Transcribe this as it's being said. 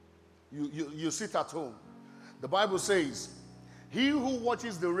You sit at home. The Bible says, he who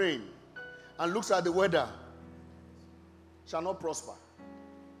watches the rain and looks at the weather shall not prosper.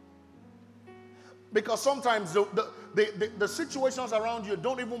 Because sometimes the situations around you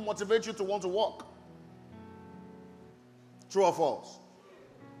don't even motivate you to want to walk. True or false?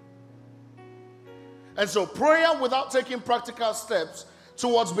 And so prayer without taking practical steps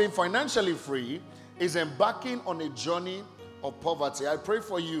towards being financially free is embarking on a journey of poverty. I pray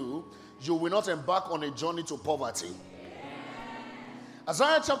for you, you will not embark on a journey to poverty.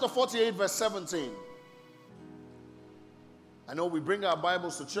 Isaiah chapter 48 verse 17. I know we bring our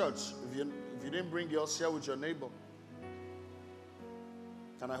Bibles to church. If you didn't bring yours, share with your neighbor.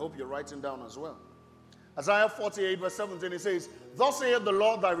 And I hope you're writing down as well. Isaiah 48 verse 17, it says, thus saith the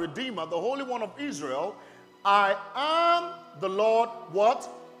Lord thy Redeemer, the Holy One of Israel, I am the Lord, what?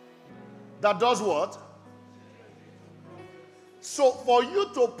 That does what? So for you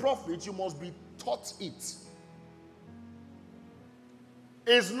to profit, you must be taught it.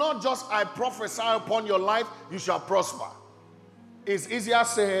 It's not just I prophesy upon your life, you shall prosper. It's easier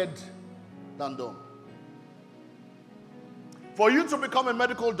said than done. For you to become a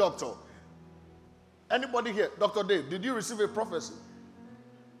medical doctor, anybody here, Dr. Dave, did you receive a prophecy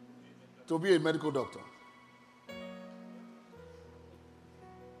to be a medical doctor?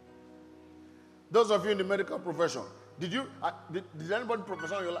 Those of you in the medical profession, did anybody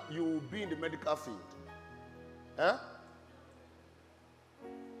prophesy on your life you will be in the medical field? Eh?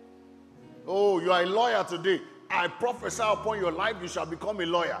 Oh, you are a lawyer today. I prophesy upon your life, you shall become a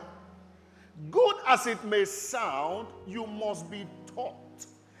lawyer. Good as it may sound, you must be taught.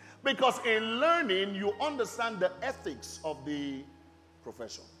 Because in learning, you understand the ethics of the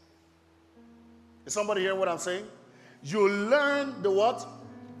profession. Is somebody hearing what I'm saying? You learn the what?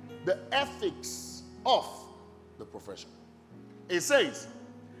 The ethics of the profession. It says,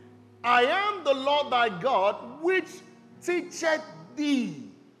 I am the Lord thy God, which teacheth thee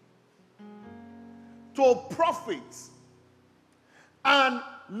to profit, and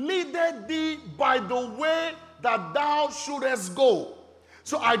leadeth thee by the way that thou shouldest go.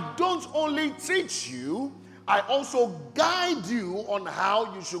 So I don't only teach you, I also guide you on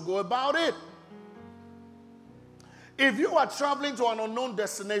how you should go about it. If you are traveling to an unknown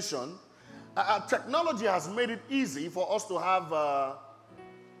destination, technology has made it easy for us to have, oh,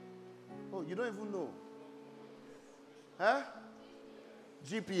 you don't even know. Huh?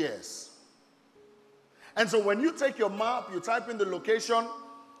 GPS. And so when you take your map, you type in the location,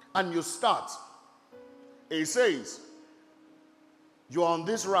 and you start. It says, you're on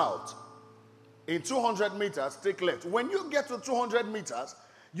this route. In 200 meters, take left. When you get to 200 meters,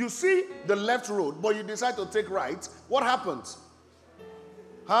 you see the left road, but you decide to take right. What happens?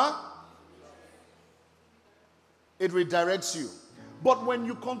 Huh? It redirects you. But when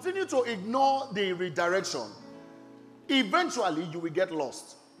you continue to ignore the redirection, eventually you will get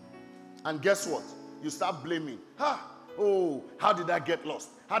lost. And guess what? You start blaming. Oh, how did I get lost?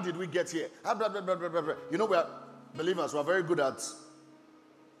 How did we get here? Blah, blah, blah, blah, blah. You know, we are believers. We are very good at.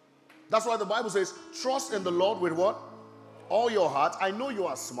 That's why the Bible says, trust in the Lord with what? All your heart. I know you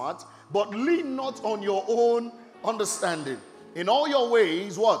are smart, but lean not on your own understanding. In all your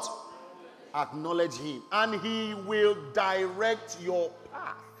ways, what? Acknowledge him. And he will direct your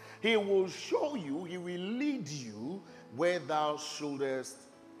path. He will show you, he will lead you where thou shouldest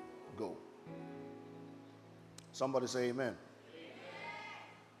go. Somebody say amen. Amen.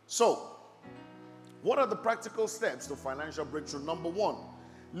 So, what are the practical steps to financial breakthrough? Number one,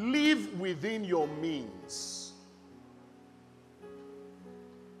 live within your means.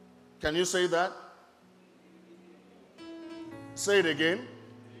 Can you say that? Say it again.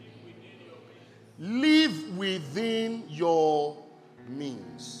 Live within your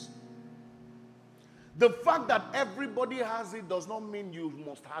means. The fact that everybody has it does not mean you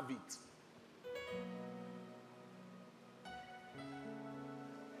must have it.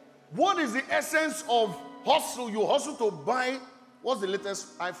 What is the essence of hustle? You hustle to buy, what's the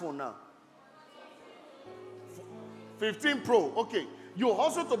latest iPhone now? 15 Pro. Okay. You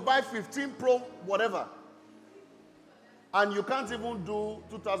hustle to buy 15 Pro, whatever. And you can't even do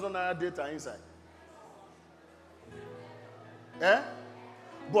 2,000 naira data inside. Eh?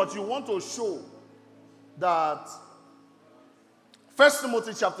 But you want to show that 1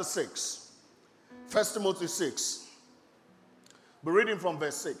 Timothy chapter 6. 1 Timothy 6. We're reading from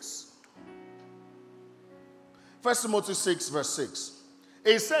verse 6. 1 Timothy 6, verse 6.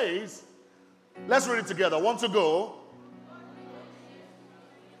 It says, let's read it together. Want to go?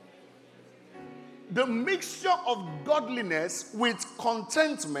 The mixture of godliness with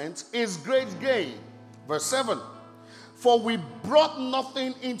contentment is great gain. Verse 7. For we brought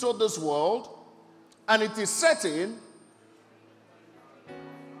nothing into this world, and it is certain.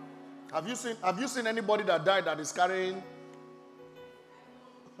 Have you seen anybody that died that is carrying?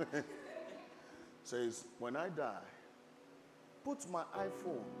 Says, when I die, put my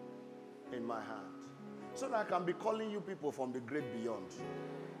iPhone in my hand so that I can be calling you people from the great beyond.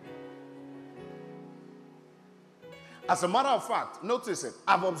 As a matter of fact, notice it.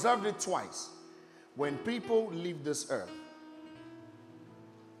 I've observed it twice. When people leave this earth,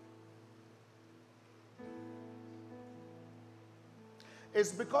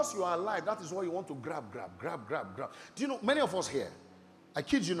 it's because you are alive. That is what you want to grab. Do you know, many of us here, I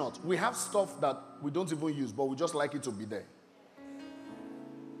kid you not, we have stuff that we don't even use, but we just like it to be there.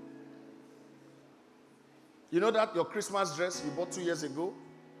 You know that your Christmas dress you bought 2 years ago?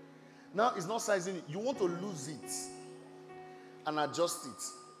 Now it's not sizing it. You want to lose it and adjust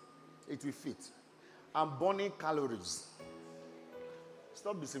it. It will fit. I'm burning calories.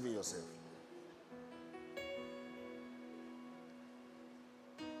 Stop deceiving yourself.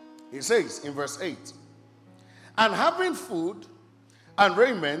 He says in verse 8, and having food and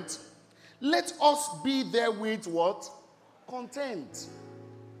raiment, let us be therewith what? Content.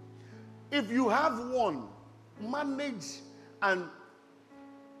 If you have one, manage and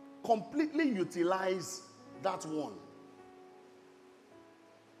completely utilize that one.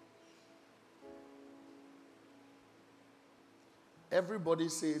 Everybody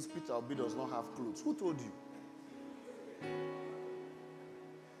says Peter Obi does not have clothes. Who told you?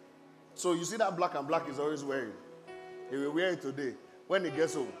 So you see that black and black is always wearing. He will wear it today. When he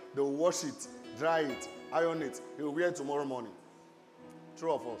gets home, they will wash it, dry it, iron it. He will wear it tomorrow morning.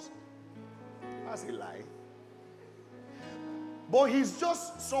 True of us. That's a lie. But he's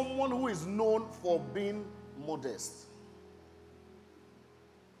just someone who is known for being modest.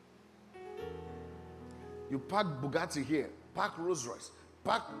 You park Bugatti here, park Rolls Royce,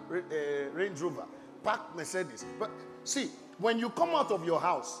 park Range Rover, park Mercedes. But see, when you come out of your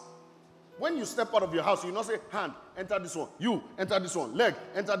house, when you step out of your house, you not say, hand, enter this one. You, enter this one. Leg,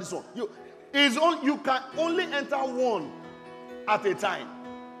 enter this one. You can only enter one at a time.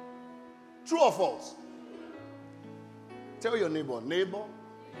 True or false? Tell your neighbor,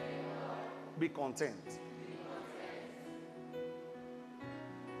 be content.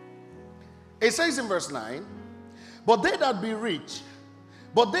 It says in verse 9, but they that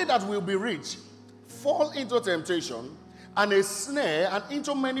will be rich, fall into temptation and a snare, and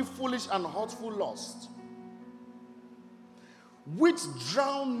into many foolish and hurtful lusts, which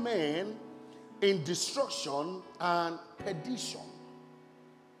drown men in destruction and perdition.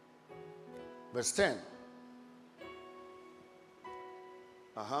 Verse 10.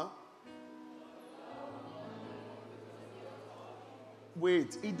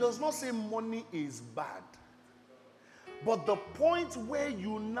 Wait, it does not say money is bad. But the point where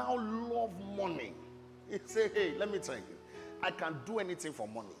you now love money, it say, hey, let me tell you, I can do anything for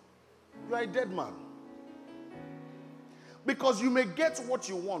money. You are a dead man. Because you may get what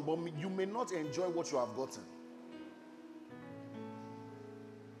you want, but you may not enjoy what you have gotten.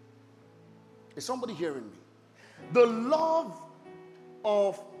 Is somebody hearing me? The love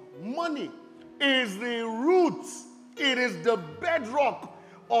of money is the root, it is the bedrock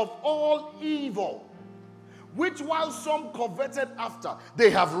of all evil, which while some coveted after, they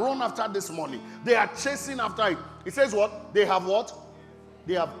have run after this money. They are chasing after it. It says what? They have what?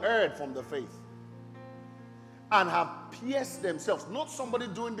 They have erred from the faith and have pierced themselves. Not somebody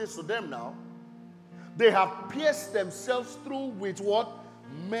doing this to them now. They have pierced themselves through with what?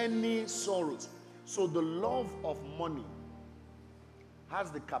 Many sorrows. So the love of money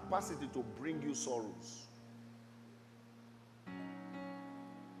has the capacity to bring you sorrows.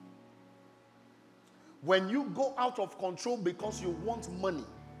 When you go out of control because you want money,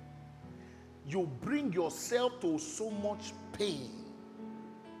 you bring yourself to so much pain,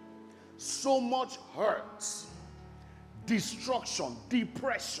 so much hurt, destruction,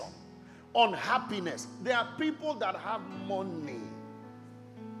 depression, unhappiness. There are people that have money.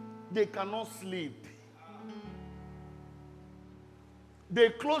 They cannot sleep. They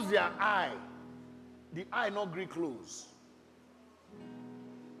close their eye. The eye not gree close.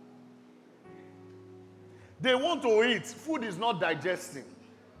 They want to eat. Food is not digesting.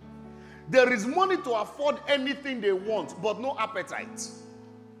 There is money to afford anything they want, but no appetite.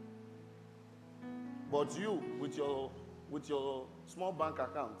 But you, with your small bank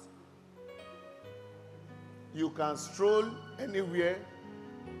account, you can stroll anywhere.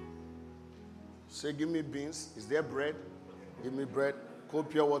 Say, give me beans. Is there bread? Give me bread. Cold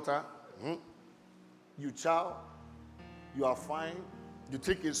pure water. You chow. You are fine. You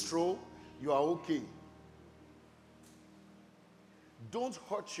take a stroll. You are okay. Don't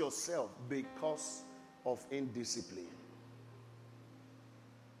hurt yourself because of indiscipline.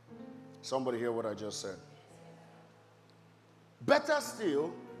 Somebody hear what I just said? Better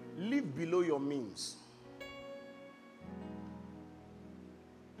still, live below your means.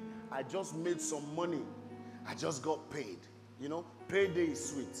 I just made some money. I just got paid. You know, payday is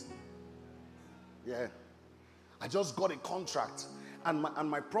sweet. Yeah. I just got a contract. And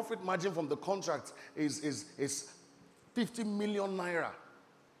my profit margin from the contract is 50 million naira.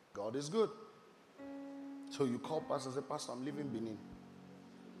 God is good. So you call pastor and say, Pastor, I'm leaving Benin.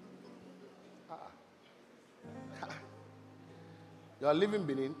 You are leaving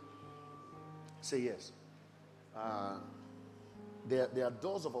Benin? Say yes. There are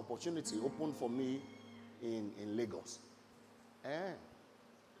doors of opportunity open for me in Lagos.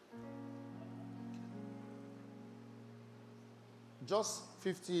 Just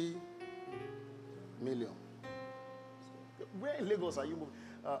 50 million. Where in Lagos are you moving?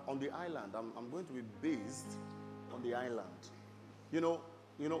 On the island. I'm going to be based on the island. You know,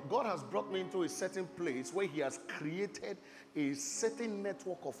 God has brought me into a certain place where He has created a certain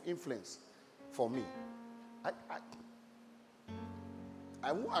network of influence for me.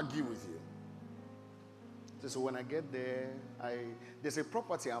 I won't argue with you. So when I get there, there's a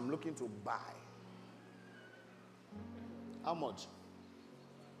property I'm looking to buy. How much?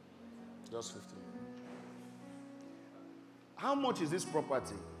 Just 50. How much is this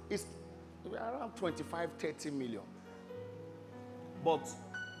property? It's around 25-30 million. But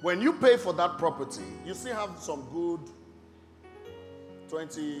when you pay for that property, you still have some good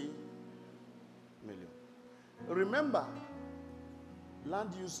 20 million. Remember,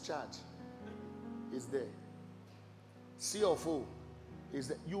 land use charge is there. C of O is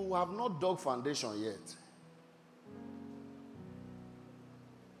there. You have not dug foundation yet.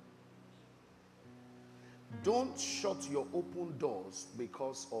 Don't shut your open doors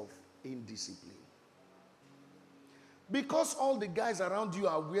because of indiscipline. Because all the guys around you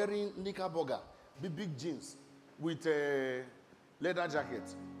are wearing knickerbocker, big jeans with a leather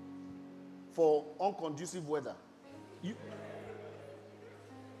jacket for unconducive weather.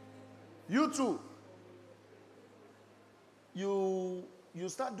 You too. You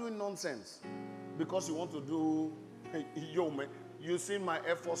start doing nonsense because you want to do. Yo, man, you seen my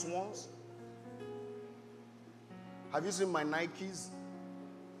Air Force Ones? Have you seen my Nikes?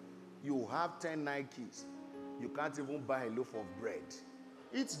 You have 10 Nikes. You can't even buy a loaf of bread.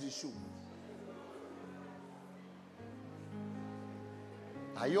 Eat the shoe.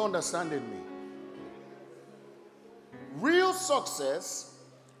 Are you understanding me? Real success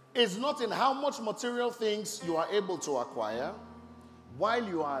is not in how much material things you are able to acquire while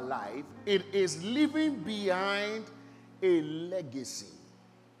you are alive. It is leaving behind a legacy.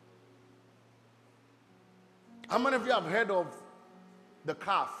 How many of you have heard of the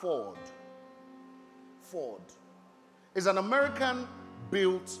car Ford? Ford is an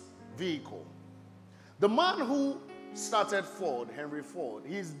American-built vehicle. The man who started Ford, Henry Ford,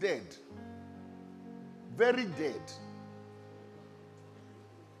 he's dead. Very dead.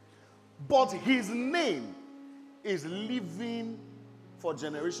 But his name is living for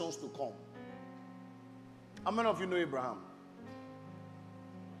generations to come. How many of you know Abraham?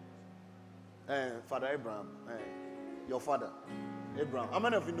 Father Abraham. Your father, Abraham. How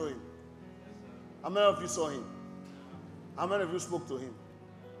many of you know him? How many of you saw him? How many of you spoke to him?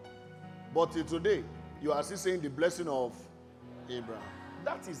 But till today, you are still saying the blessing of Abraham.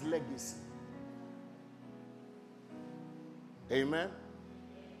 That is legacy. Amen.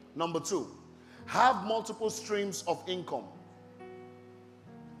 Number 2, have multiple streams of income.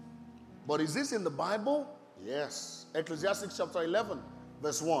 But is this in the Bible? Yes. Ecclesiastes chapter 11,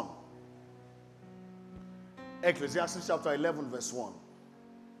 verse 1. Ecclesiastes chapter 11, verse 1.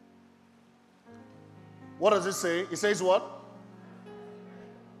 What does it say? It says what?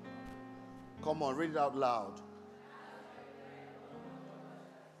 Come on, read it out loud.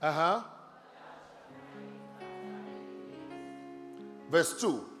 Verse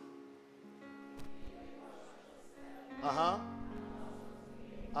 2.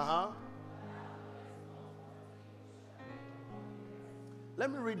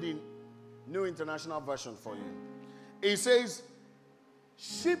 Let me read the New International Version for you. It says,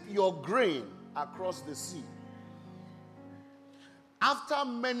 ship your grain across the sea. After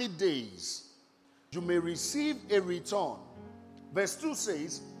many days, you may receive a return. Verse 2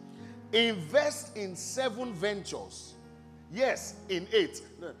 says, invest in 7 ventures. Yes, in 8.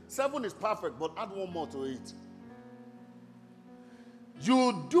 7 is perfect, but add one more to it.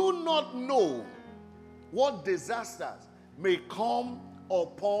 You do not know what disasters may come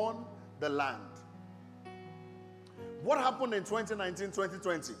upon the land. What happened in 2019,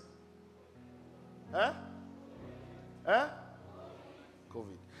 2020?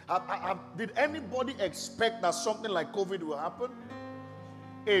 COVID. Did anybody expect that something like COVID will happen?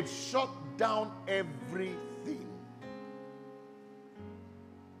 It shut down everything.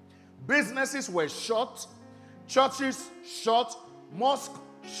 Businesses were shut, churches shut, mosque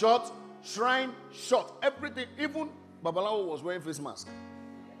shut, shrine shut, everything. Even Babalawo was wearing face mask.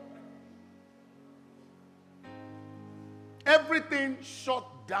 Everything shut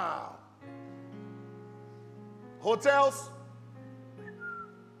down. Hotels,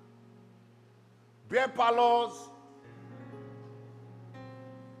 beer parlors.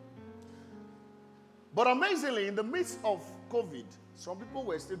 But amazingly, in the midst of COVID, some people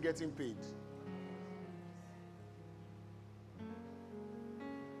were still getting paid.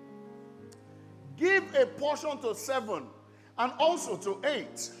 Give a portion to 7 and also to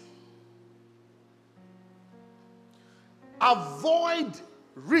 8. Avoid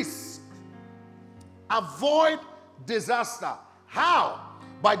risk. Avoid disaster. How?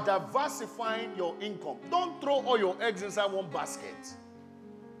 By diversifying your income. Don't throw all your eggs inside one basket.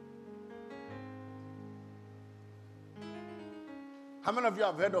 How many of you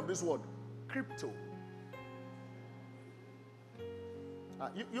have heard of this word? Crypto.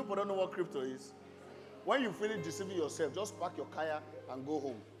 You don't know what crypto is. When you finish deceiving yourself, just pack your kaya and go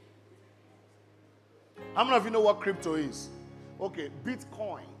home. How many of you know what crypto is? Okay,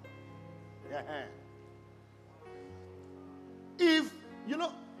 Bitcoin. Yeah. If,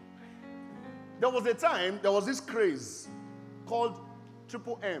 there was a time, there was this craze called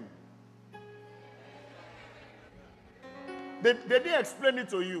Triple M. They didn't explain it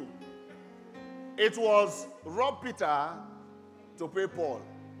to you. It was rob Peter to pay Paul.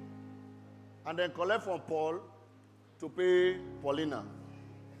 And then collect from Paul to pay Paulina.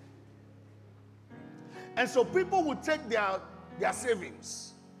 And so people would take their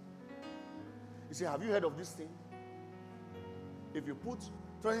savings. You say, have you heard of this thing? If you put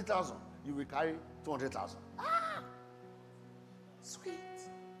 20,000, you will carry 200,000. Ah! Sweet.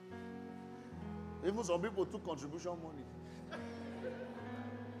 Even some people took contribution money.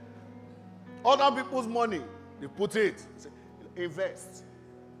 Other people's money, they put it. Say, invest.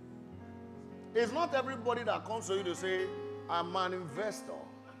 It's not everybody that comes to you to say, I'm an investor.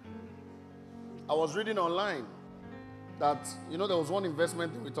 I was reading online that, there was one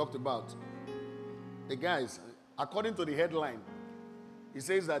investment that we talked about. The guys, according to the headline, it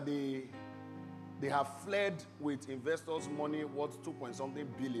says that they have fled with investors' money worth 2-point-something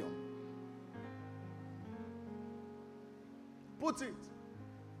billion. Put it.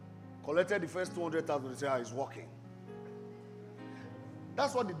 Collected the first 200,000, they say, it's working.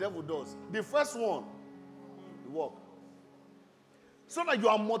 That's what the devil does. The first one, the work. So that you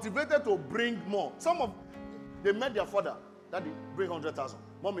are motivated to bring more. They met their father. Daddy, bring 100,000.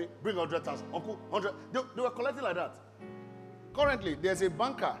 Mommy, bring 100,000. Uncle, 100. They were collecting like that. Currently, there's a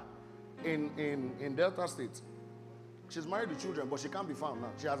banker in Delta State. She's married to children, but she can't be found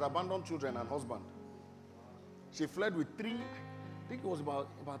now. She has abandoned children and husband. She fled with I think it was about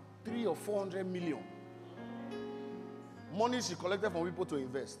 300 or 400 million. Money she collected from people to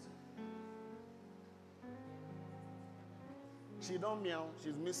invest. She don't meow.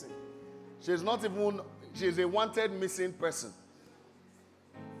 She's missing. She's a wanted missing person.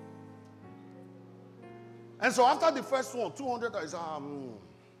 And so after the first one, 200 is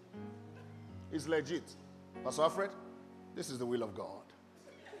it's legit. Pastor Alfred, this is the will of God.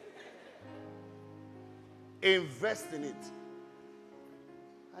 Invest in it.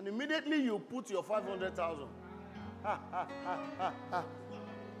 And immediately you put your 500,000.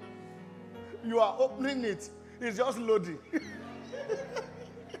 You are opening it. It's just loading.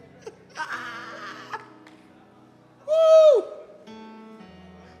 Woo!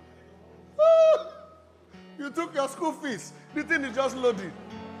 Woo! You took your school fees. The thing is just loading.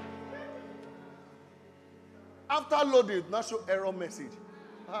 After loading, now show error message.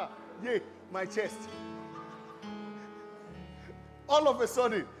 Yay, my chest. All of a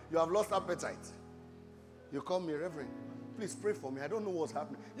sudden, you have lost appetite. You call me, Reverend, please pray for me. I don't know what's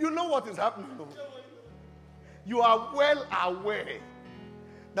happening. You know what is happening. You are well aware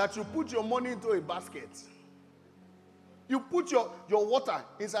that you put your money into a basket. You put your water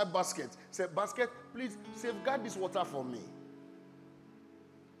inside basket. Say, basket, please safeguard this water for me.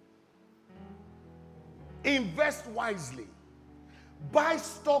 Invest wisely. Buy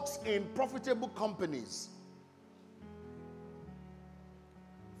stocks in profitable companies.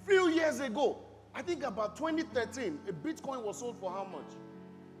 Few years ago, I think about 2013, a Bitcoin was sold for how much?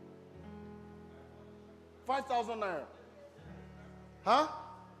 5,000 naira. Huh?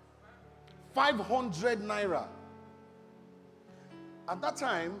 500 naira. At that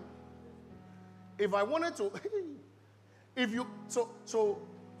time, if I wanted to, so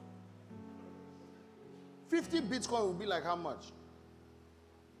 50 Bitcoin would be like how much?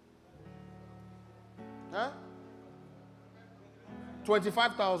 Huh?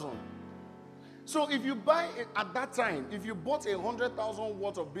 25,000. So if you buy it at that time, if you bought 100,000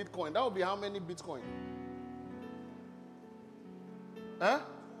 worth of Bitcoin, that would be how many Bitcoin? Huh?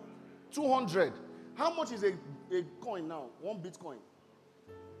 200. How much is a coin now? 1 Bitcoin?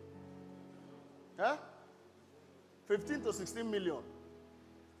 Huh? 15 to 16 million.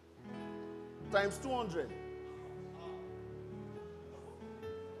 Times 200.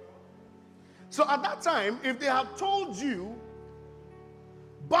 So at that time, if they have told you,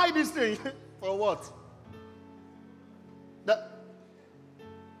 buy this thing, for what?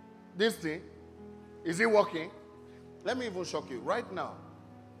 This thing, is it working? Let me even shock you. Right now,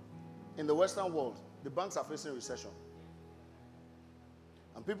 in the Western world, the banks are facing recession.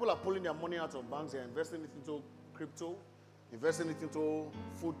 And people are pulling their money out of banks. They're investing it into crypto, investing it into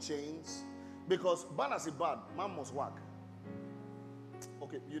food chains. Because bad as it bad, man must work.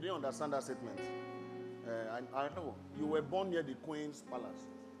 Okay, you didn't understand that statement. I know. You were born near the Queen's Palace.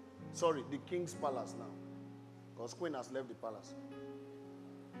 Sorry, the King's Palace now. Because Queen has left the palace.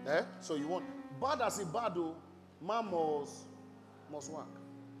 So you want, bad as it bad though, man must work.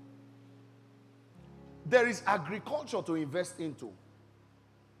 There is agriculture to invest into.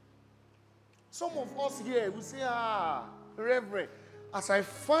 Some of us here, we say, Reverend, as I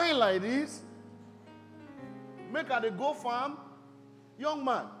find like this, make her they go farm. Young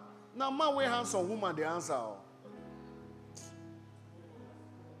man, now man we handsome woman the answer.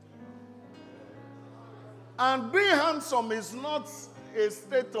 And being handsome is not a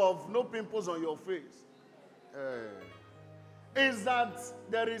state of no pimples on your face. Is that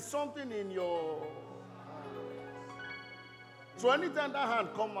there is something in your... So anytime that hand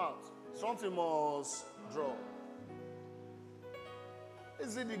come out, something must draw.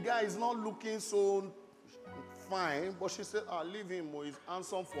 Is it the guy is not looking so fine, but she said, leave him, he's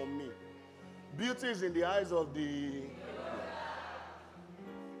handsome for me. Beauty is in the eyes of the...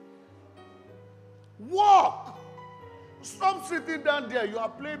 Walk! Stop sitting down there. You are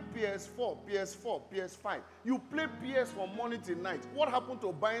playing PS4, PS5. You play PS from morning till night. What happened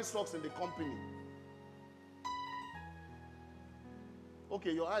to buying stocks in the company?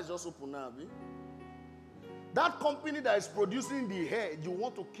 Okay, your eyes just open now, Abi. That company that is producing the hair, you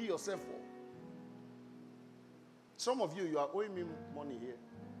want to kill yourself for. Some of you are owing me money here.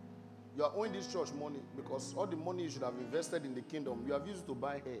 You are owing this church money because all the money you should have invested in the kingdom, you have used it to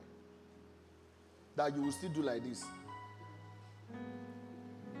buy hair. That you will still do like this.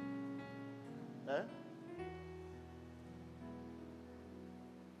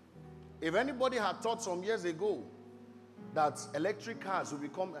 If anybody had thought some years ago that electric cars will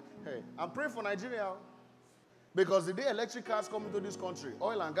become... I'm praying for Nigeria. Because the day electric cars come into this country,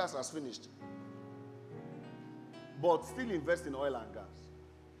 oil and gas has finished. But still invest in oil and gas.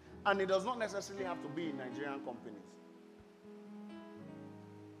 And it does not necessarily have to be in Nigerian companies.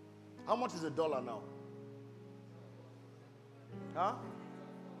 How much is $1 now? Huh?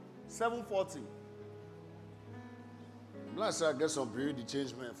 740. Last year I get some period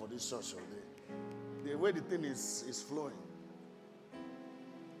change man for this church. The way the thing is flowing.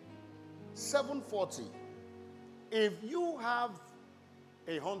 740. If you have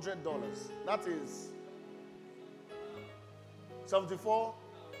 $100, that is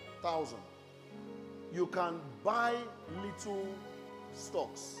 74,000. You can buy little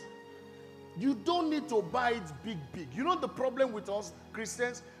stocks. You don't need to buy it big. You know the problem with us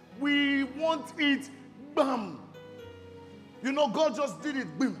Christians? We want it, bam. You know, God just did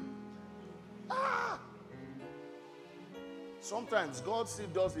it, boom. Sometimes God still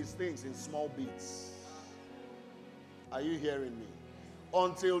does his things in small bits. Are you hearing me?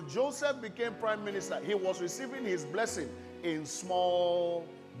 Until Joseph became prime minister, he was receiving his blessing in small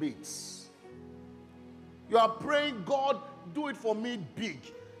bits. You are praying, God, do it for me big.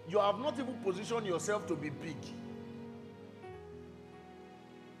 You have not even positioned yourself to be big.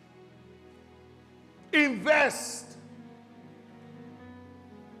 Invest.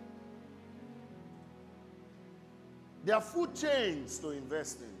 There are food chains to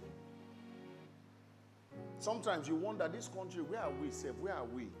invest in. Sometimes you wonder, this country, where are we safe? Where are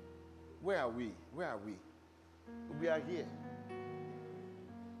we? Where are we? Where are we? We are here.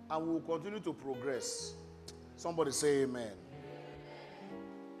 And we will continue to progress. Somebody say amen.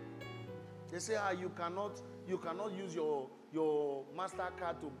 They say, you cannot use your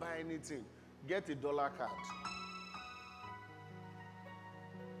MasterCard to buy anything. Get a dollar card.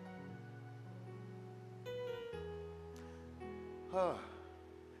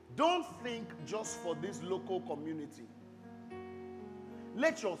 Don't think just for this local community.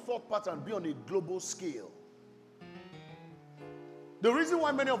 Let your thought pattern be on a global scale. The reason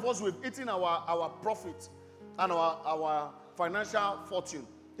why many of us we've eaten our profit and our financial fortune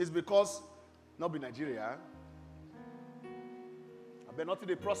is because not be Nigeria. I bet not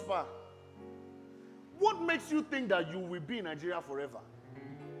they prosper. What makes you think that you will be in Nigeria forever?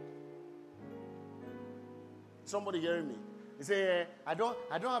 Somebody hearing me? He say, I don't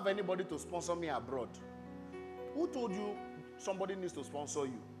have anybody to sponsor me abroad. Who told you somebody needs to sponsor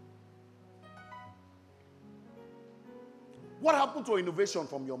you? What happened to innovation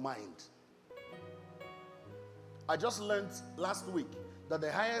from your mind? I just learned last week that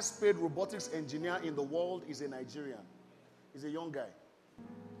the highest paid robotics engineer in the world is a Nigerian. He's a young guy.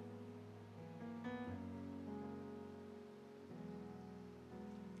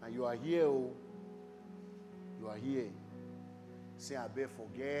 And you are here, oh. You are here. Say, I better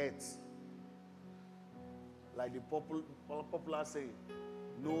forget. Like the popular saying,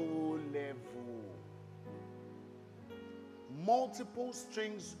 no level. Multiple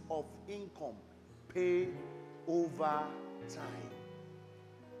strings of income pay over time.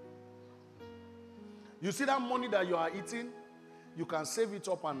 You see that money that you are eating, you can save it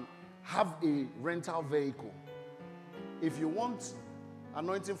up and have a rental vehicle. If you want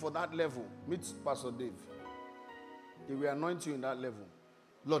anointing for that level, meet Pastor Dave. He will anoint you in that level.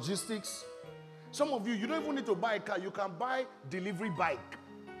 Logistics. Some of you, you don't even need to buy a car. You can buy delivery bike.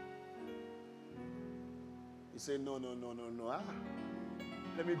 You say, no.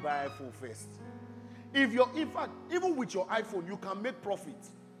 Let me buy iPhone first. In fact, even with your iPhone, you can make profit.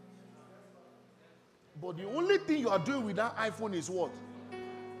 But the only thing you are doing with that iPhone is what?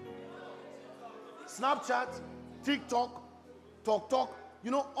 Snapchat, TikTok, Talk.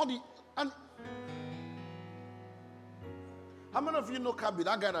 You know, all the... And how many of you know Kabi,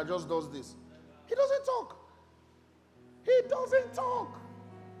 that guy that just does this? He doesn't talk.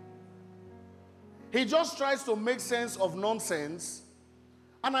 He just tries to make sense of nonsense.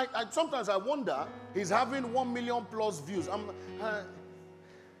 And I sometimes I wonder, he's having 1 million plus views. And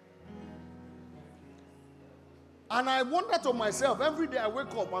I wonder to myself, every day I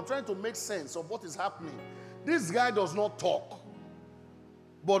wake up, I'm trying to make sense of what is happening. This guy does not talk.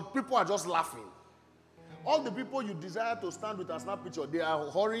 But people are just laughing. All the people you desire to stand with and snap picture, they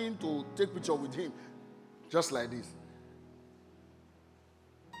are hurrying to take picture with him. Just like this.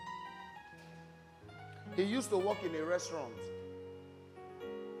 He used to work in a restaurant.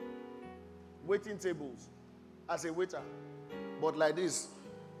 Waiting tables. As a waiter. But like this.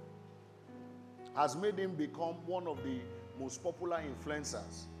 Has made him become one of the most popular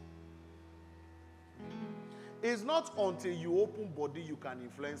influencers. It's not until you open body you can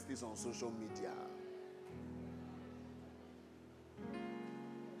influence this on social media.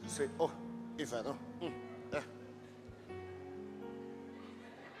 You say, oh, if I don't.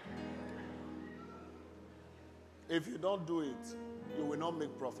 If you don't do it, you will not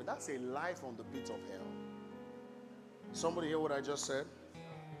make profit. That's a lie from the pit of hell. Somebody hear what I just said?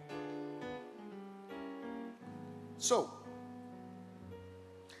 So,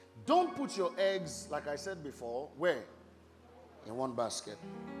 don't put your eggs, like I said before, where? In one basket.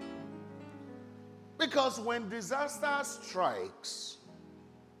 Because when disaster strikes,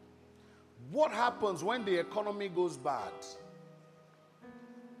 what happens when the economy goes bad?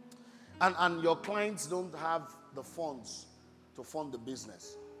 And your clients don't have the funds to fund the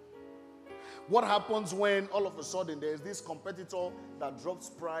business? What happens when all of a sudden there's this competitor that drops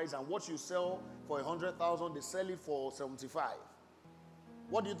price and what you sell for 100,000, they sell it for 75?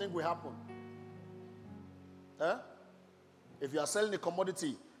 What do you think will happen? If you are selling a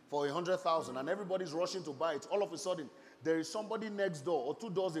commodity for 100,000 and everybody's rushing to buy it, all of a sudden there is somebody next door or 2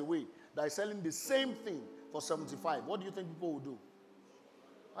 doors away that is selling the same thing for 75. What do you think people will do?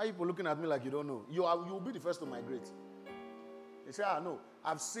 Why are people looking at me like you don't know? You will be the first to migrate. They say, no,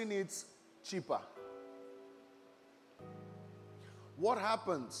 I've seen it cheaper. What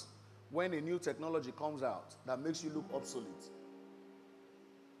happens when a new technology comes out that makes you look obsolete?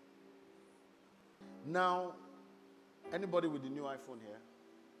 Now, anybody with the new iPhone here?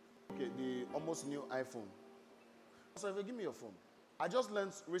 Okay, the almost new iPhone. So if you give me your phone. I just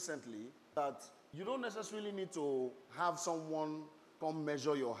learned recently that you don't necessarily need to have someone come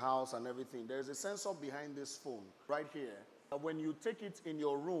measure your house and everything. There is a sensor behind this phone right here. When you take it in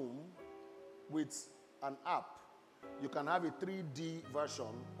your room with an app, you can have a 3D version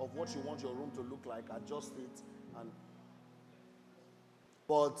of what you want your room to look like, adjust it, and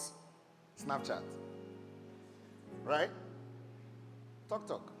but Snapchat, right?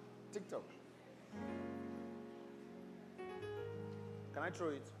 TikTok. Can I throw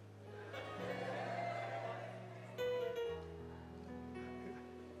it?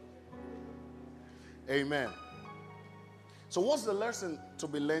 Amen. So what's the lesson to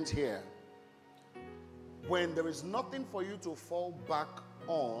be learned here? When there is nothing for you to fall back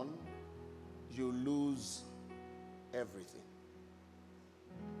on, you lose everything.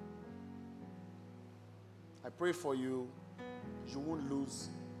 I pray for you, you won't lose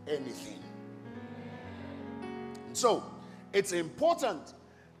anything. So, it's important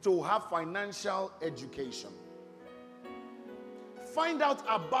to have financial education. Find out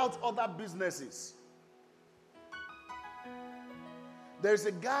about other businesses. There's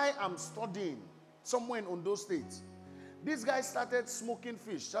a guy I'm studying somewhere in Ondo State. This guy started smoking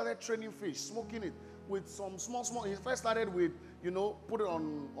fish, started training fish, smoking it with some small. He first started with, put it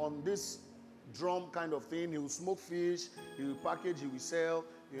on this drum kind of thing. He will smoke fish, he will package, he will sell,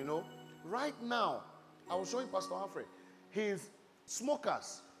 Right now, I was showing Pastor Humphrey, his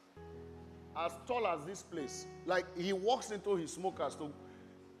smokers as tall as this place. Like he walks into his smokers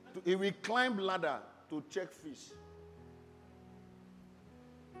he will climb ladder to check fish.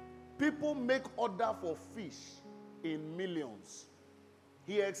 People make order for fish in millions.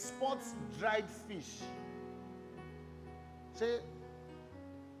 He exports dried fish. See,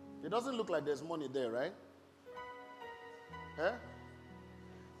 it doesn't look like there's money there, right? Eh?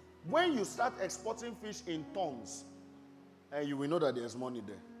 When you start exporting fish in tons, you will know that there's money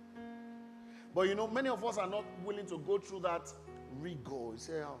there. But many of us are not willing to go through that rigor. You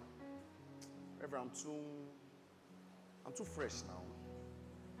say, oh, Reverend, I'm too fresh now.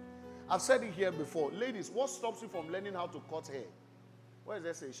 I've said it here before. Ladies, what stops you from learning how to cut hair? Where is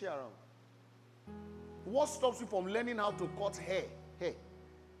that say? Is she around? What stops you from learning how to cut hair? Hair.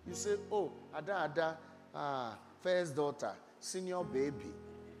 You say, oh, Ada, first daughter, senior baby.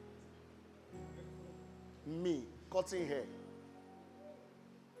 Me, cutting hair.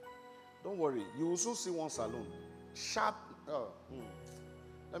 Don't worry, you will soon see one salon. Sharp.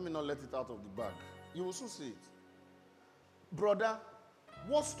 Let me not let it out of the bag. You will soon see it. Brother,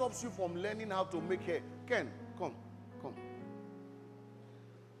 what stops you from learning how to make hair? Ken, come.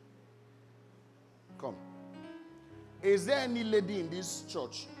 Come. Is there any lady in this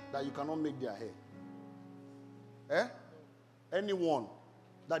church that you cannot make their hair? Anyone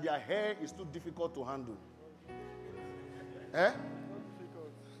that their hair is too difficult to handle?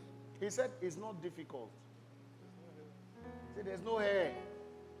 He said it's not difficult. He said there's no hair.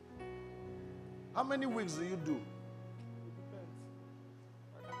 How many wigs do you do? It depends.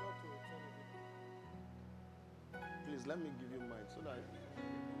 I can go up to 10 a day. Please let me give you mine so that.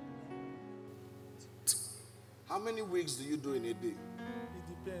 How many wigs do you do in a day?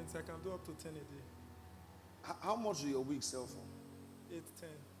 It depends. I can do up to 10 a day. How much do your wigs sell for? 8,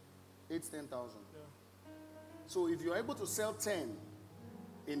 10. 10,000. Yeah. So if you're able to sell 10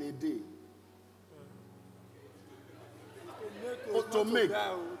 in a day,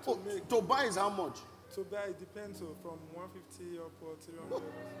 to buy is how much? To buy, it depends from 150 upward 300.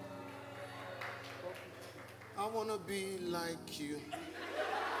 I want to be like you.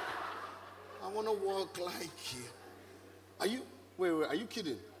 I want to walk like you. Are you? Wait, are you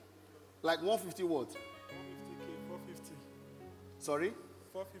kidding? Like 150 what? 150K, 450. Sorry?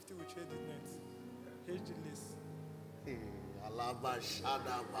 450 with HD net. HD list. Alaba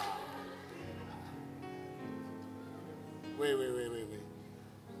Shadaba. Wait.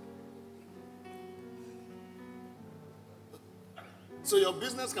 So your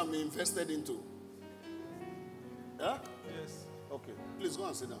business can be invested into? Yeah? Yes. Okay. Please go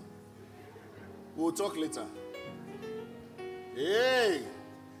and sit down. We'll talk later. Hey!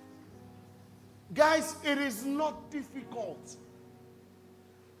 Guys, it is not difficult.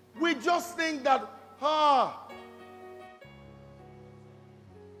 We just think that,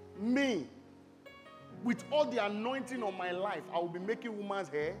 me, with all the anointing on my life, I will be making woman's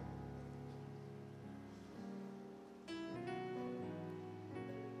hair.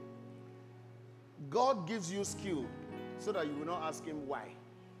 God gives you skill so that you will not ask him why.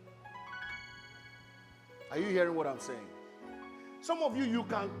 Are you hearing what I'm saying? Some of you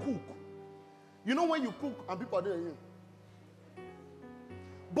can cook. You know when you cook and people are doing it?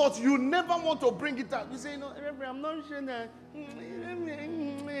 But you never want to bring it out. You say, no, I'm not sure that.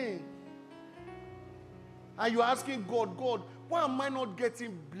 And you're asking God, why am I not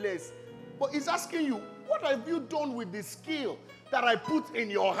getting blessed? But he's asking you, what have you done with the skill that I put in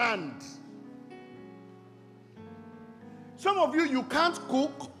your hand? Some of you can't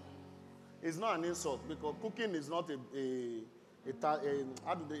cook. It's not an insult because cooking is not a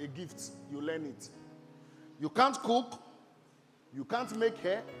gift. You learn it. You can't cook. You can't make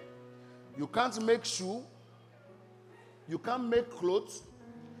hair. You can't make shoe. You can't make clothes,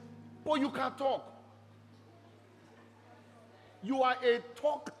 but you can talk. You are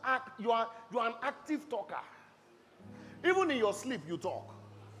you are an active talker. Even in your sleep, you talk.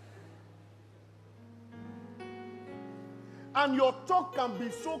 And your talk can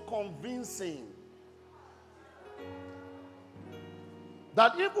be so convincing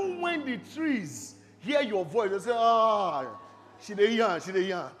that even when the trees hear your voice, they say, she dey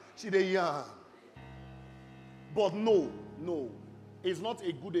yarn. But no, it's not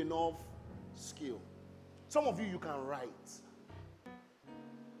a good enough skill. Some of you can write.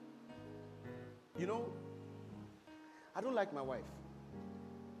 You know, I don't like my wife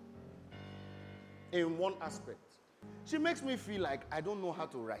in one aspect. She makes me feel like I don't know how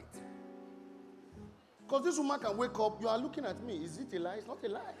to write. Because this woman can wake up, you are looking at me. Is it a lie? It's not a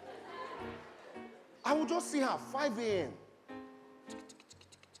lie. I will just see her 5 a.m.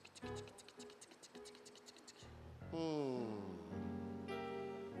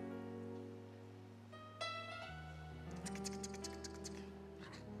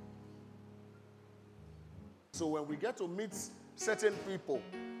 So when we get to meet certain people,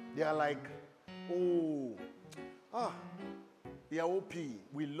 they are like, they are OP.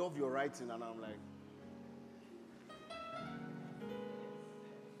 We love your writing. And I'm like,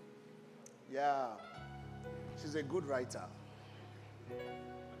 yeah, she's a good writer.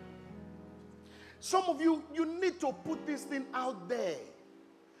 Some of you, you need to put this thing out there.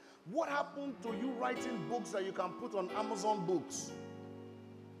 What happened to you writing books that you can put on Amazon Books?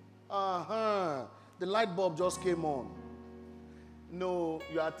 The light bulb just came on. No,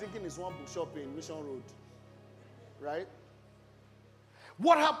 you are thinking it's one bookshop in Mission Road. Right?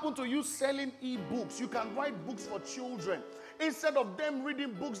 What happened to you selling e-books? You can write books for children. Instead of them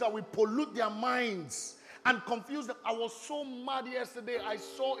reading books that will pollute their minds and confuse them. I was so mad yesterday. I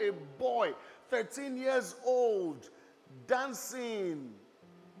saw a boy, 13 years old, dancing.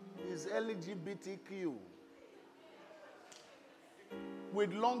 He's LGBTQ.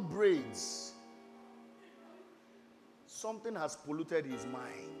 With long braids. Something has polluted his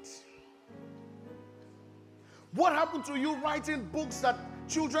mind. What happened to you writing books that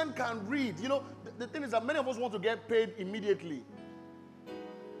children can read? You know, the thing is that many of us want to get paid immediately.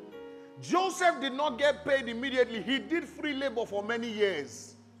 Joseph did not get paid immediately. He did free labor for many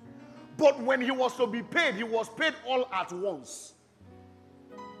years. But when he was to be paid, he was paid all at once.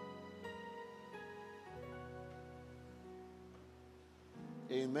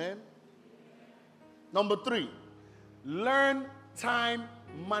 Amen. Number 3, learn time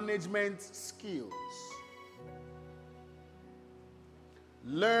management skills.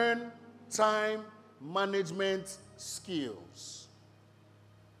 Learn time management skills.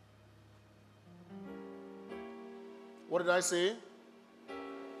 What did I say?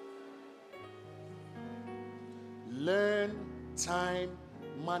 Learn time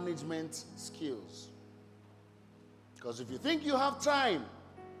management skills. Because if you think you have time,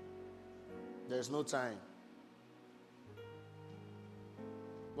 there's no time.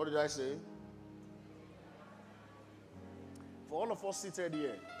 What did I say? For all of us seated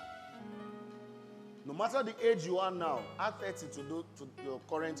here, no matter the age you are now, add 30 to your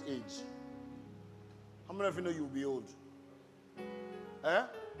current age. How many of you know you'll be old?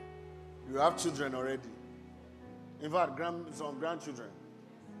 You have children already. In fact, some grandchildren.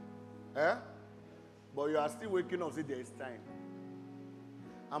 But you are still waking up, say there is time.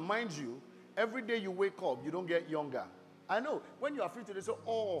 And mind you, every day you wake up, you don't get younger. I know, when you are 50, they say,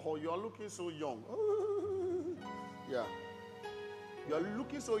 oh, you are looking so young. Yeah. You are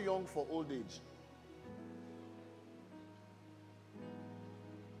looking so young for old age.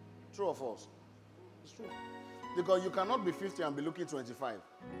 True or false? It's true. Because you cannot be 50 and be looking 25.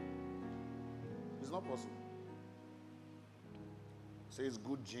 It's not possible. Say it's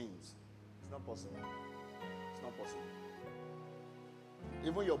good genes. It's not possible. It's not possible.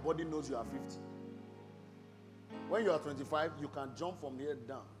 Even your body knows you are 50. When you are 25, you can jump from here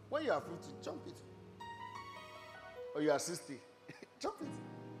down. When you are 50, jump it. Or you are 60, jump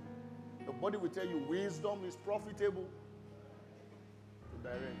it. Your body will tell you wisdom is profitable to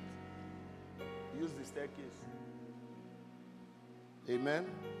direct. Use the staircase. Amen.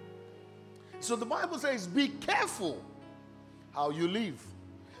 So the Bible says, be careful how you live.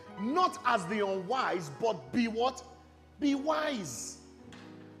 Not as the unwise, but be what? Be wise.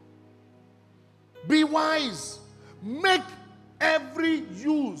 Be wise. Make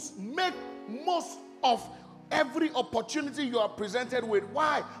most of every opportunity you are presented with.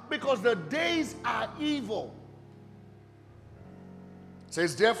 Why? Because the days are evil. It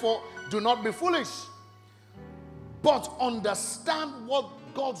says, therefore, do not be foolish, but understand what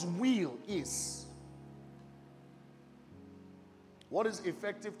God's will is. What is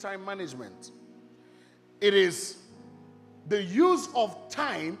effective time management? It is the use of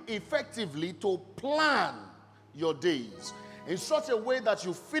time effectively to plan your days in such a way that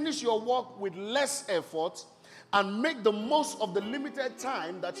you finish your work with less effort and make the most of the limited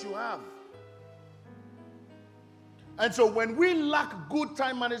time that you have. And so when we lack good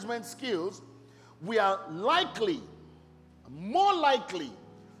time management skills, we are more likely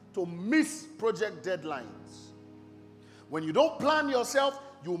to miss project deadlines. When you don't plan yourself,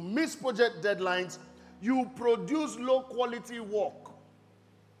 you miss project deadlines. You produce low quality work.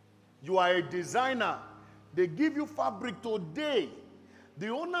 You are a designer. They give you fabric today. The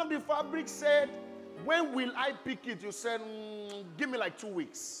owner of the fabric said, when will I pick it? You said, give me like 2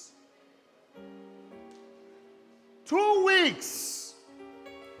 weeks. 2 weeks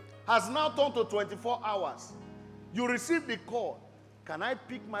has now turned to 24 hours. You receive the call. Can I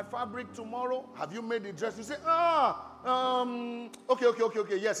pick my fabric tomorrow? Have you made the dress? You say,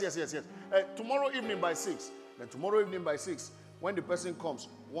 okay. Yes. Tomorrow evening by 6. Then tomorrow evening by 6, when the person comes,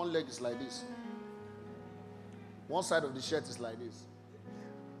 one leg is like this. One side of the shirt is like this.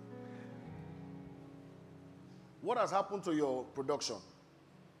 What has happened to your production?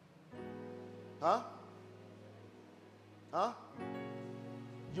 Huh?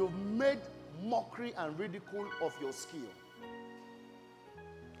 You've made mockery and ridicule of your skill.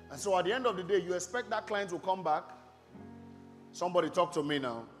 And so at the end of the day, you expect that client to come back. Somebody talk to me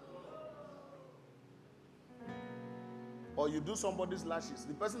now. Or you do somebody's lashes.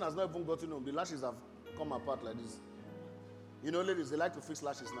 The person has not even gotten home. The lashes have come apart like this. You know, ladies, they like to fix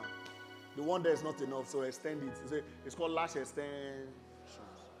lashes now. The one there is not enough, so extend it. It's called lash extension.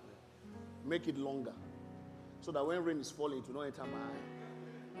 Make it longer. So that when rain is falling, it will not enter my eye.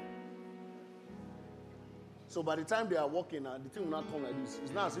 So by the time they are walking, the thing will not come like this.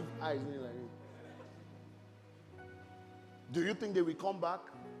 It's not as if eye is like this. Do you think they will come back?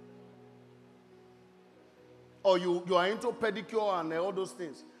 Or you are into pedicure and all those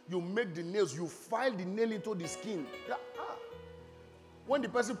things. You make the nails, you file the nail into the skin. Yeah, When the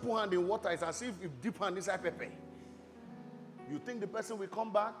person put hand in water, it's as if you dip hand inside pepper. You think the person will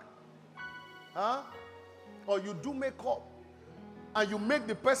come back? Huh? Or you do makeup and you make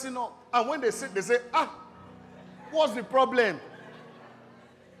the person up. And when they say, what's the problem?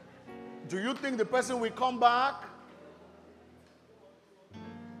 Do you think the person will come back?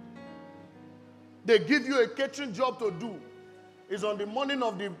 They give you a catering job to do. It's on the morning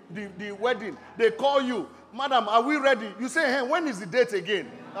of the wedding. They call you, madam, are we ready? You say, hey, when is the date again?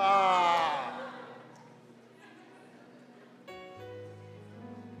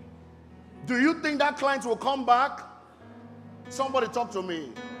 Do you think that client will come back? Somebody talk to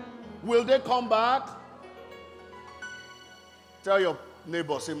me. Will they come back? Tell your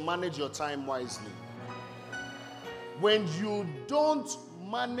neighbor, say, manage your time wisely. When you don't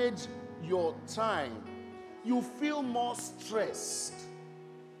manage your time, you feel more stressed.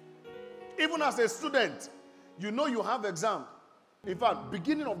 Even as a student, you know you have exam. In fact,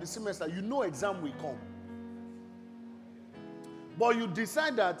 beginning of the semester, you know exam will come. But you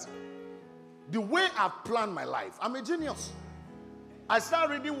decide that the way I've planned my life, I'm a genius. I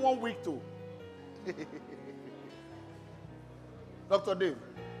start reading 1 week too. Dr. Dave,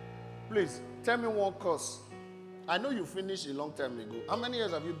 please tell me one course. I know you finished a long time ago. How many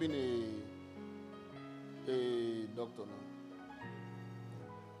years have you been a doctor now?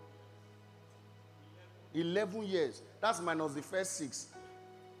 11 years. That's minus the first 6.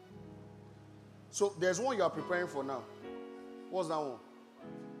 So there's one you are preparing for now. What's that one?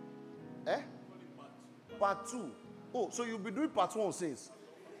 Part 2. Oh, so you'll be doing part 1 since.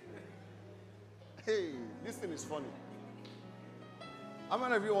 Hey, this thing is funny. How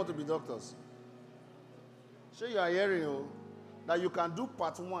many of you want to be doctors? So you are hearing that you can do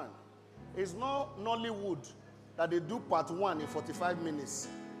part 1. It's not Nollywood that they do part 1 in 45 minutes.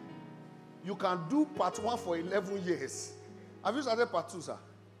 You can do part 1 for 11 years. Have you started part 2, sir?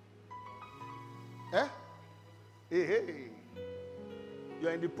 Hey. You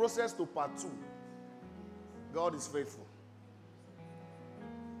are in the process to part 2. God is faithful.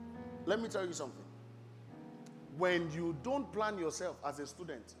 Let me tell you something. When you don't plan yourself as a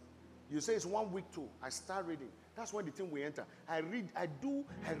student, you say it's 1 week too. I start reading. That's when the thing will enter. I read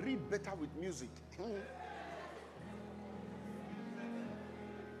better with music.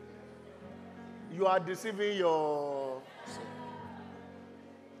 You are deceiving your...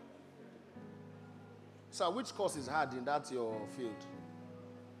 Sir, which course is hard in that your field?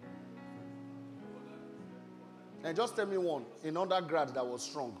 And just tell me one in undergrad that was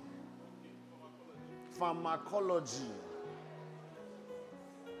strong. Pharmacology.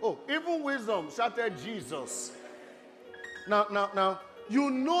 Oh, even wisdom shouted Jesus. Now, you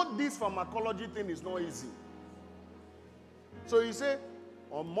know this pharmacology thing is not easy. So you say,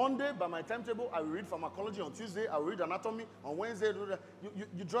 on Monday, by my timetable, I will read pharmacology. On Tuesday, I will read anatomy. On Wednesday,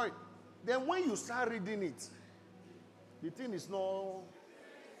 you draw it. Then when you start reading it, the thing is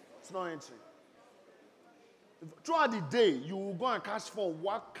it's not entering. Throughout the day, you will go and catch for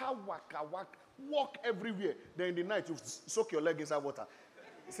waka, walk everywhere. Then in the night, you soak your leg inside water.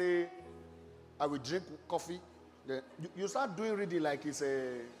 Say, I will drink coffee. Then you start doing reading like it's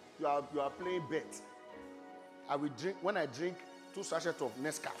you are playing bet. I will drink, when I drink 2 sachets of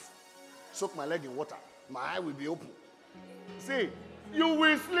Nescafe, soak my leg in water, my eye will be open. See, you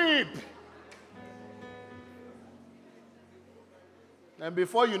will sleep. And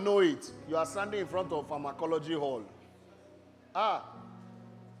before you know it, you are standing in front of pharmacology hall.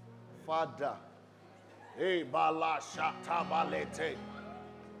 Father. Hey, Bala Shata Balete.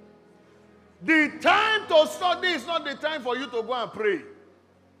 The time to study is not the time for you to go and pray.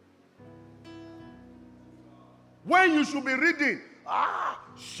 When you should be reading,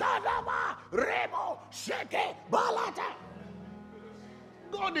 Shadaba, Remo, Sheke, Balata.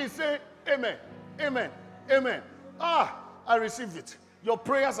 God is saying, Amen, Amen, Amen. I receive it. Your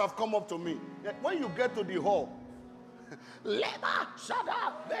prayers have come up to me. When you get to the hall, Lema,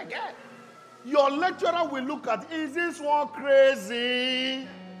 Shada, Bege. Your lecturer will look at, is this one crazy?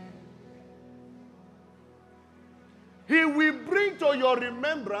 He will bring to your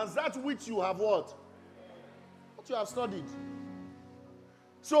remembrance that which you have what? What you have studied.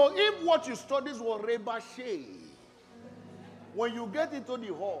 So if what you studied was Rebashe, when you get into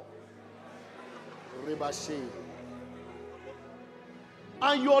the hall, Rebashe,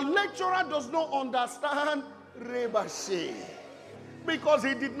 and your lecturer does not understand Rebashe, because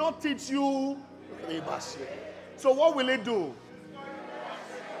he did not teach you Rebashe. So what will he do?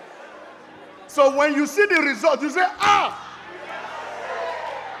 So when you see the result, you say,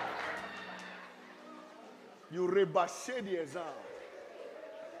 you Rebashe the exam.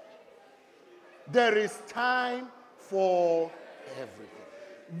 There is time for everything.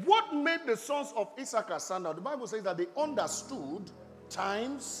 What made the sons of Issachar stand out? The Bible says that they understood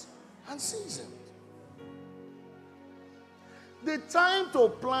times and seasons. The time to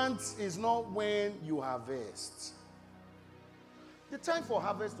plant is not when you harvest. The time for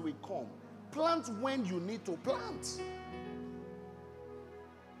harvest will come. Plant when you need to plant.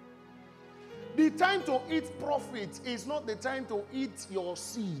 The time to eat profit is not the time to eat your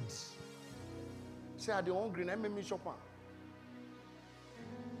seed. Say, are they hungry? Let me shop.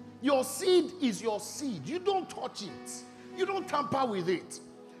 Your seed is your seed. You don't touch it. You don't tamper with it.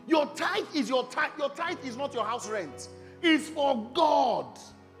 Your tithe is your tithe. Your tithe is not your house rent. It's for God.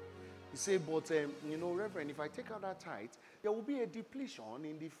 You say, but, Reverend, if I take out that tithe, there will be a depletion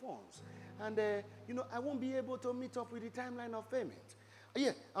in the funds. And, I won't be able to meet up with the timeline of payment.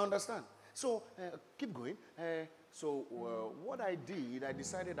 Yeah, I understand. So, keep going. What I did, I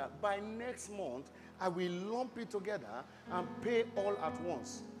decided that by next month, I will lump it together and pay all at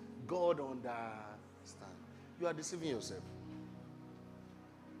once. God understand. You are deceiving yourself.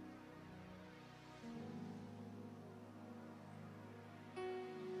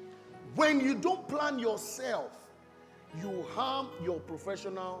 When you don't plan yourself, you harm your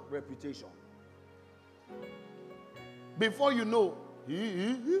professional reputation. Before you know,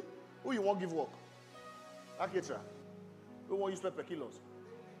 who you won't give work? Architecture. Who won't use per kilos?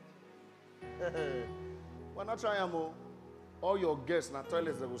 We're not trying more. All your guests na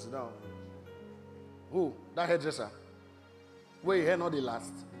toilets that will sit down. Who? That hairdresser. Where your hair not the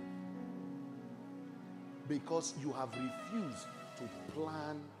last. Because you have refused to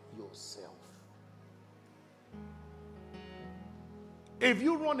plan yourself. If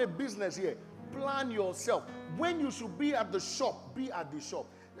you run a business here, plan yourself. When you should be at the shop, be at the shop.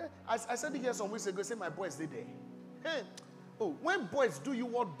 I said it here some weeks ago, say my boys did there. Hey, when boys do you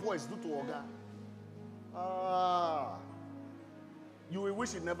what boys do to Oga, you will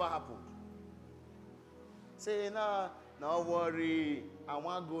wish it never happened. Say, no worry, I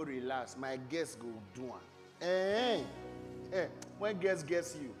want to go relax. My guests go do it. When guests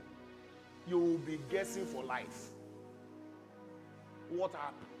guess you, you will be guessing for life. What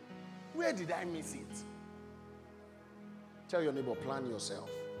happened? Where did I miss it? Tell your neighbor, plan yourself.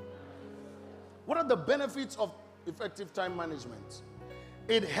 What are the benefits of effective time management?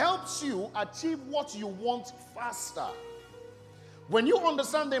 It helps you achieve what you want faster. When you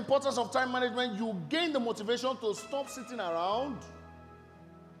understand the importance of time management, you gain the motivation to stop sitting around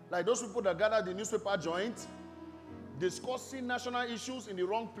like those people that gather the newspaper joint, discussing national issues in the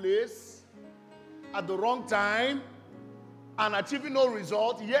wrong place, at the wrong time, and achieving no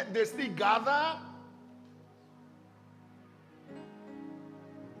result, yet they still gather.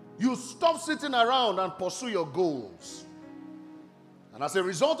 You stop sitting around and pursue your goals. And as a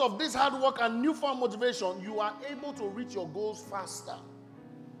result of this hard work and newfound motivation, you are able to reach your goals faster.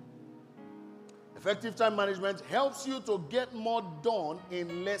 Effective time management helps you to get more done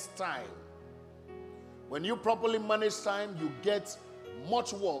in less time. When you properly manage time, you get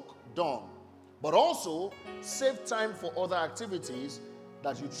much work done, but also save time for other activities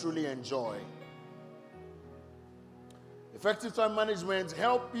that you truly enjoy. Effective time management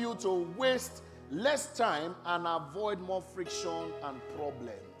helps you to waste less time and avoid more friction and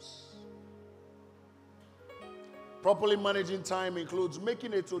problems. Properly managing time includes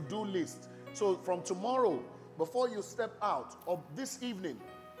making a to-do list. So from tomorrow, before you step out, or this evening,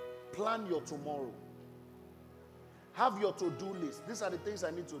 plan your tomorrow. Have your to-do list. These are the things I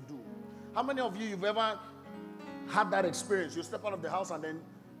need to do. How many of you've ever had that experience? You step out of the house and then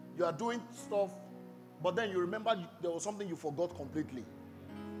you are doing stuff, but then you remember there was something you forgot completely.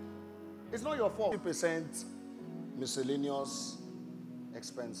 It's not your fault. 50% miscellaneous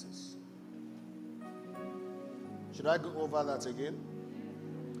expenses. Should I go over that again?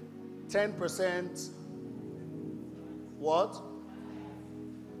 10% what?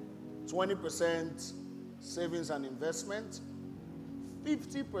 20% savings and investment.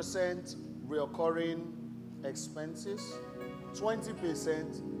 50% recurring expenses.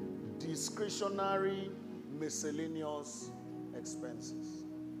 20% discretionary miscellaneous expenses.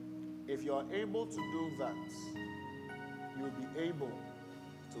 If you are able to do that, you'll be able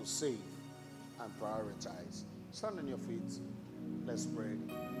to save and prioritize. Stand on your feet. Let's pray.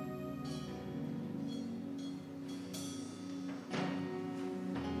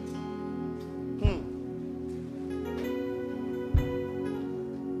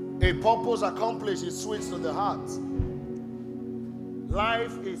 A purpose accomplished is sweet to the heart.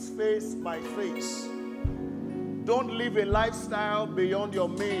 Life is face by face. Don't live a lifestyle beyond your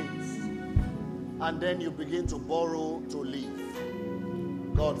means, and then you begin to borrow to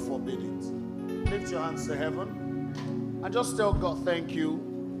live. God forbid it. Lift your hands to heaven and just tell God, thank you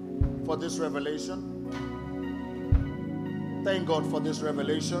for this revelation. Thank God for this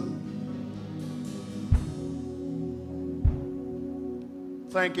revelation.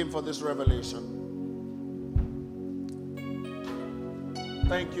 Thank Him for this revelation.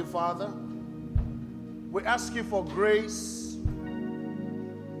 Thank you, Father. We ask you for grace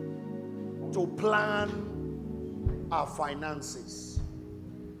to plan our finances,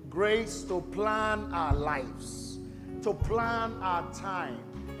 grace to plan our lives, to plan our time,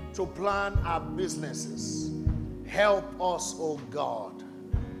 to plan our businesses. Help us, oh God.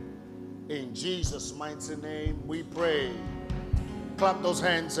 In Jesus' mighty name we pray. Clap those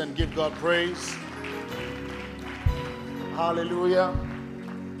hands and give God praise. Hallelujah.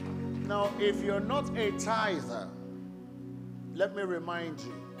 Now, if you're not a tither, let me remind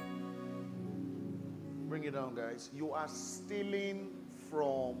you. Bring it down, guys. You are stealing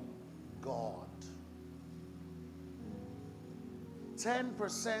from God.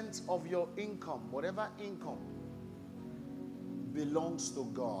 10% of your income, whatever income, belongs to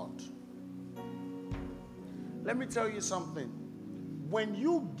God. Let me tell you something. When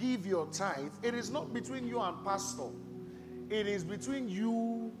you give your tithe, it is not between you and pastor. It is between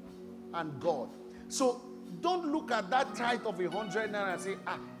you and God. So don't look at that tithe of 100 naira and say,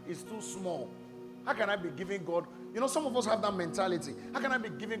 it's too small. How can I be giving God? You know, some of us have that mentality. How can I be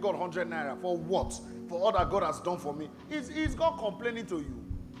giving God 100 naira? For what? For all that God has done for me. Is God complaining to you?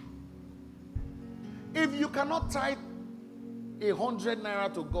 If you cannot tithe 100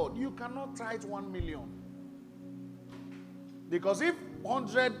 naira to God, you cannot tithe 1 million. Because if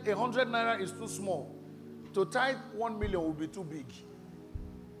 100 naira is too small, to tithe 1 million will be too big.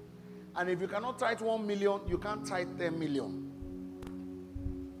 And if you cannot tithe 1 million, you can't tithe 10 million.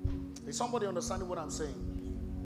 Is somebody understanding what I'm saying?